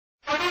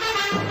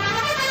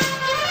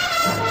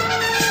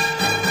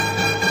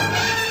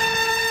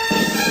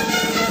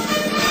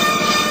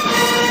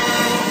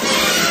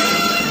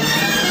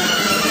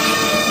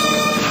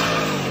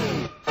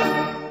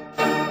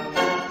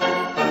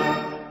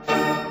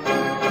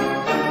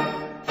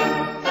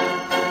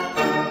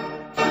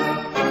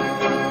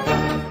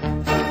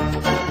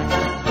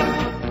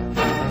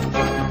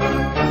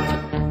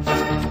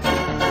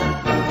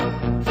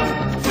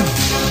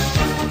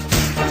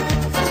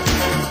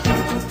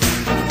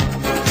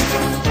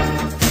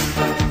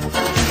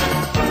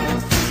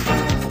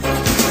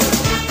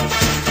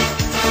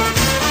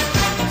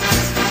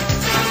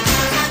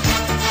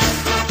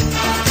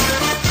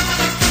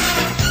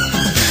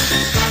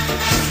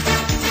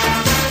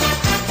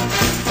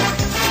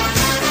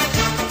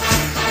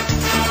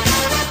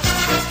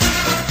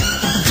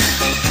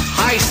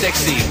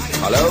sexy.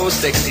 Hello,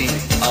 sexy.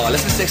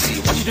 Listen, sexy.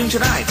 What you doing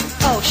tonight?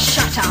 Oh,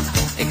 shut up.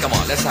 Hey, come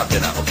on, let's have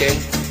dinner, okay?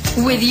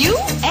 With you?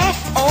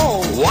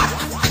 F.O. What?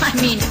 I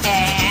mean,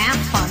 F.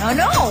 No,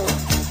 no.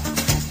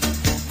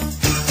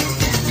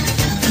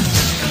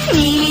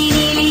 नीली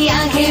नीली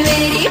आंखें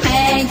मेरी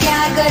मैं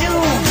क्या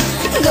करूं,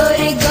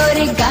 गोरे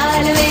गोरे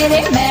गाल मेरे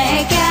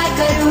मैं क्या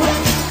करूं,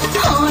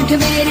 होंठ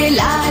मेरे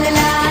लाल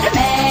लाल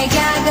मैं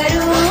क्या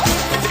करूं,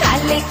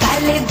 काले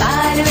काले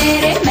बाल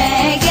मेरे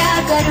मैं क्या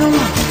करूं,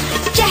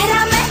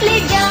 चेहरा मैं ले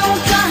जाऊं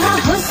कहाँ,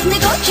 हुस्न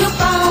को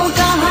छुपाऊं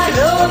कहाँ,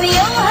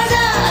 रोमियो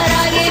हजार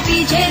आगे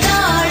पीछे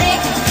दौड़े.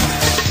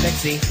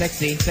 Sexy,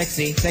 sexy,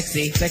 sexy,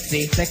 sexy,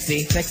 sexy, sexy,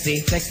 sexy,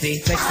 sexy,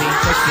 sexy,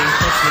 sexy,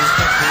 sexy,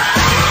 sexy.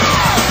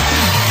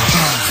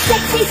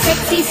 Sexy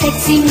sexy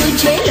sexy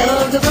मुझे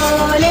लोग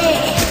बोले,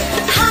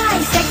 हाय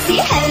सेक्सी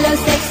हेलो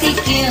सेक्सी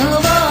क्यों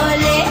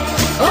बोले,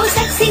 ओ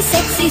सेक्सी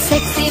सेक्सी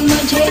सेक्सी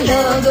मुझे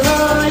लोग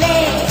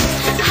बोले,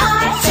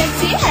 हाय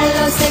सेक्सी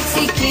हेलो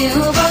सेक्सी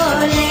क्यों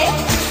बोले,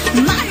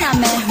 माना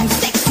मैं हूँ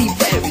sexy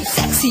very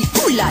sexy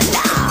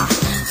उलाला,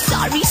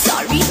 sorry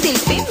sorry दिल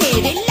पे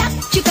मेरे लग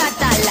चुका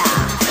ताला,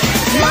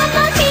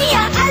 मामा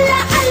मिया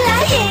अल्लाह अल्लाह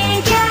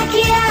ये क्या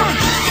किया,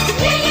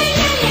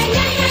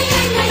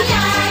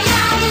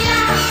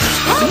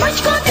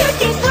 मुझको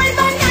ब्यूटीफुल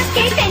बना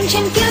के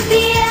टेंशन क्यों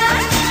दिया,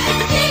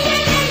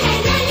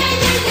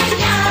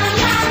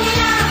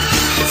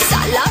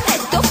 साला मैं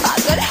तो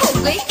पागल हो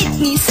गई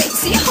इतनी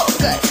सेक्सी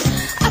होकर,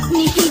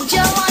 अपनी ही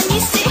जवानी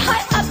से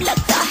हाय अब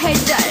लगता है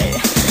डर,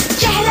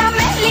 चेहरा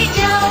मैं ले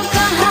जाऊं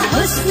कहाँ,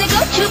 हुस्न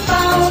को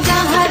छुपाऊं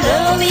कहाँ,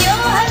 रोमियो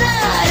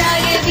हजार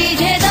आगे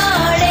पीछे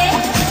दौड़े.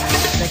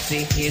 Sexy,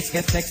 he's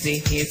get sexy,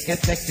 he's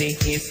get sexy,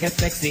 he's get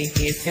sexy,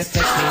 he's get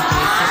sexy,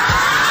 he's get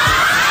sexy.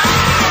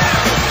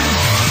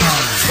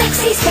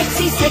 Sexy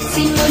sexy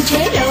sexy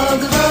मुझे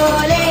लोग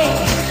बोले,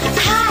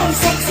 हाय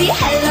सेक्सी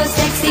हेलो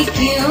सेक्सी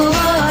क्यों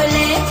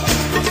बोले,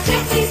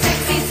 सेक्सी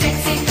सेक्सी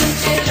सेक्सी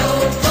मुझे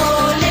लोग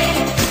बोले,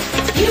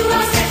 you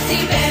are sexy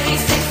very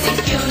sexy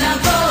क्यों ना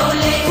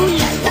बोले,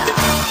 उलाला.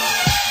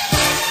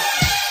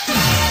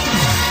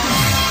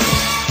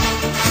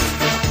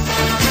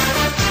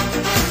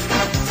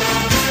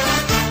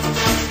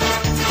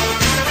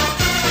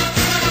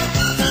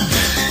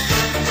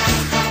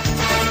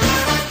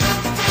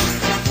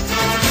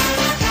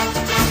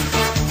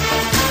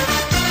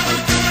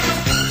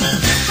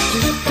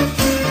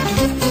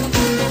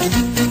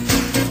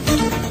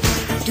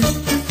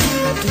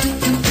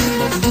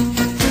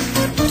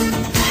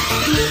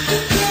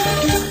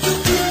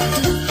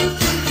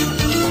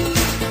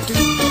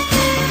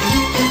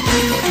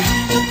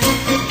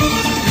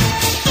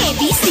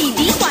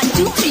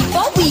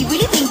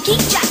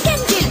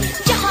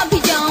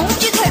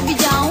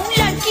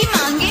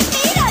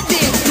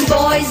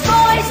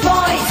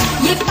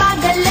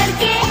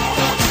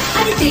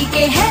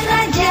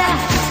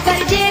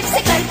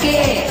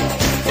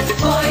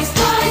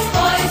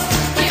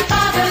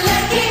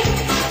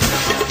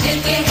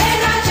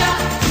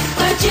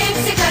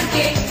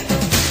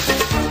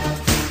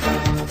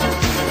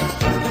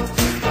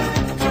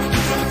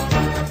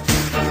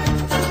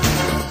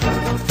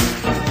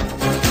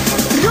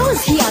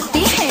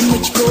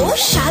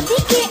 शादी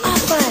के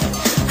ऑफर,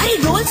 अरे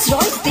रोल्स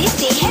रॉयस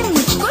देते हैं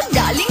मुझको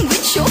डार्लिंग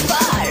विद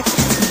शोफर,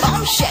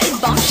 बॉम्बशेल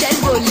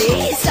बोले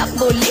सब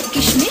बोले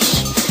किशमिश,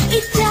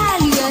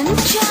 Italian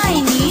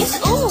Chinese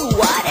oh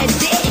what a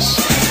dish,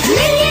 $1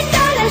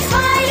 million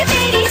smile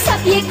मेरी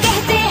सब ये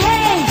कहते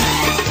हैं,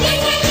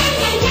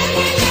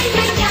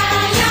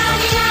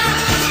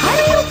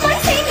 अरे ऊपर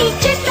से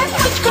नीचे तक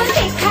मुझको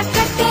देखा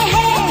करते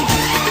हैं,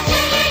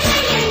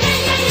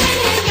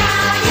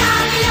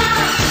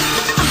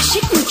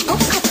 आशिक मुझको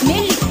खत में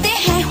लिखते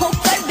हैं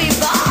होकर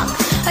बेबाक,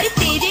 अरे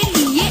तेरे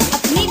लिए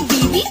अपनी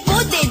बीवी को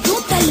दे दूं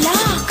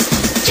तलाक,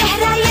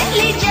 चेहरा ये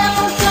ले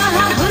जाऊं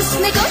कहाँ,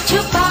 हुस्न को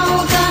छुपाऊं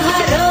कहाँ,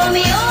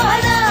 रोमियो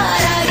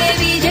हजार आगे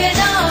पीछे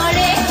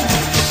दौड़े.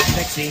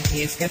 Sexy,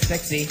 he's get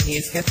sexy,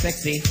 he's get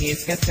sexy,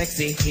 he's get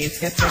sexy, he's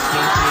get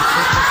sexy, he's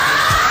get sexy.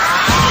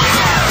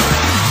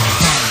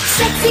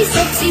 Sexy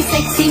sexy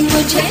sexy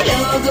मुझे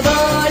लोग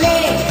बोले,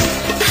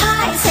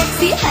 हाय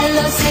सेक्सी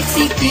हेलो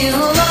सेक्सी क्यों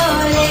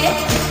बोले,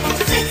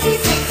 सेक्सी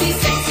सेक्सी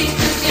सेक्सी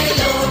मुझे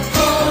लोग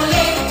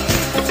बोले,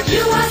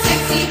 you are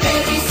sexy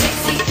very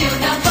sexy क्यों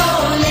ना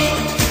बोले.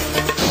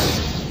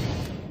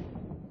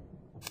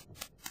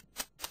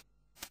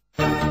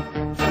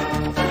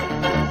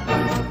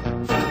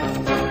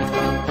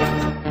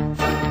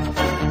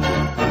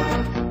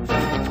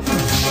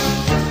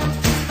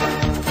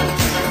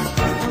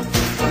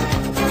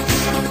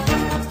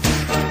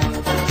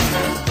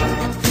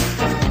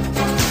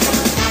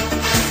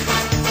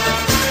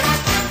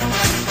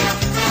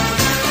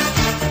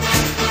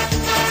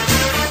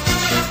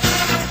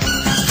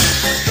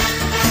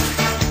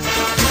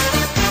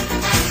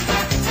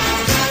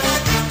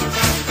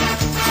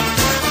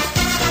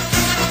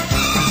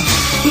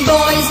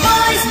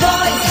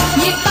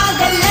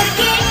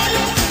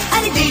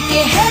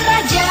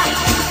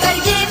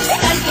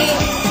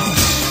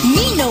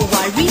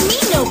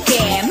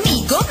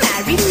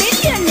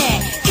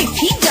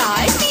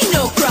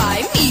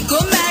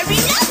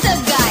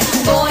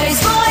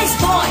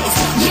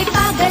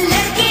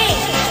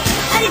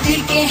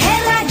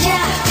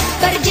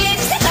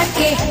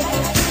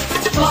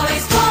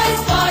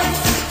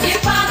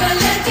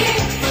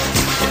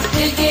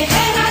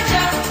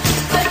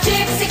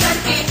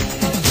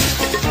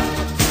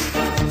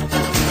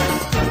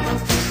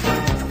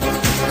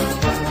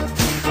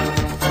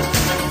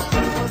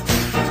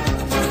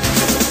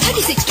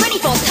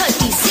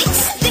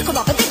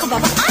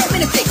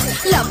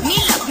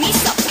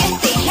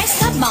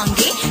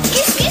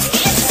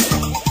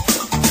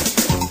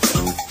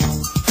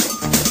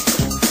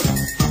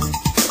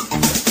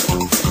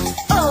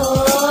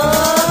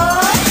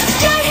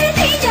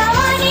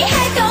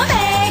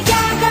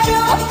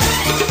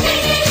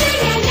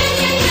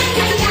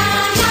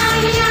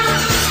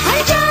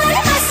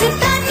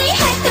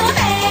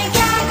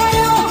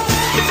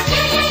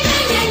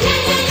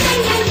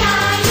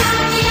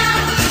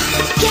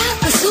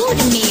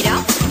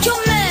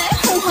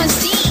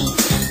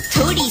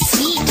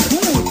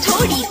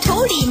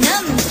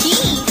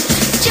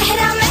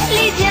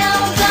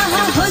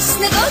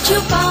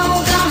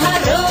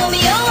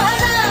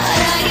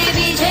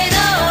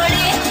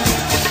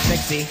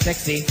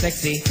 sexy,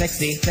 sexy,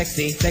 sexy,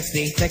 sexy,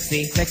 sexy, sexy,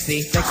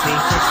 sexy, sexy,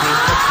 sexy,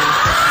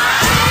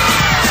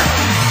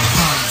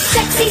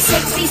 sexy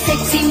sexy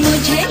sexy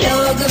मुझे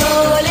लोग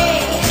बोले,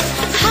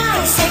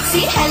 हाय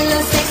सेक्सी हेलो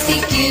सेक्सी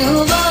क्यों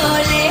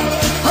बोले,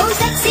 ओ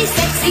सेक्सी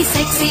सेक्सी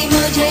सेक्सी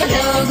मुझे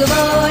लोग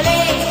बोले,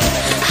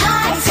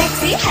 हाय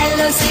सेक्सी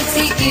हेलो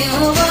सेक्सी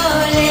क्यों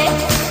बोले,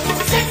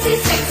 सेक्सी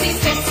सेक्सी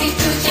सेक्सी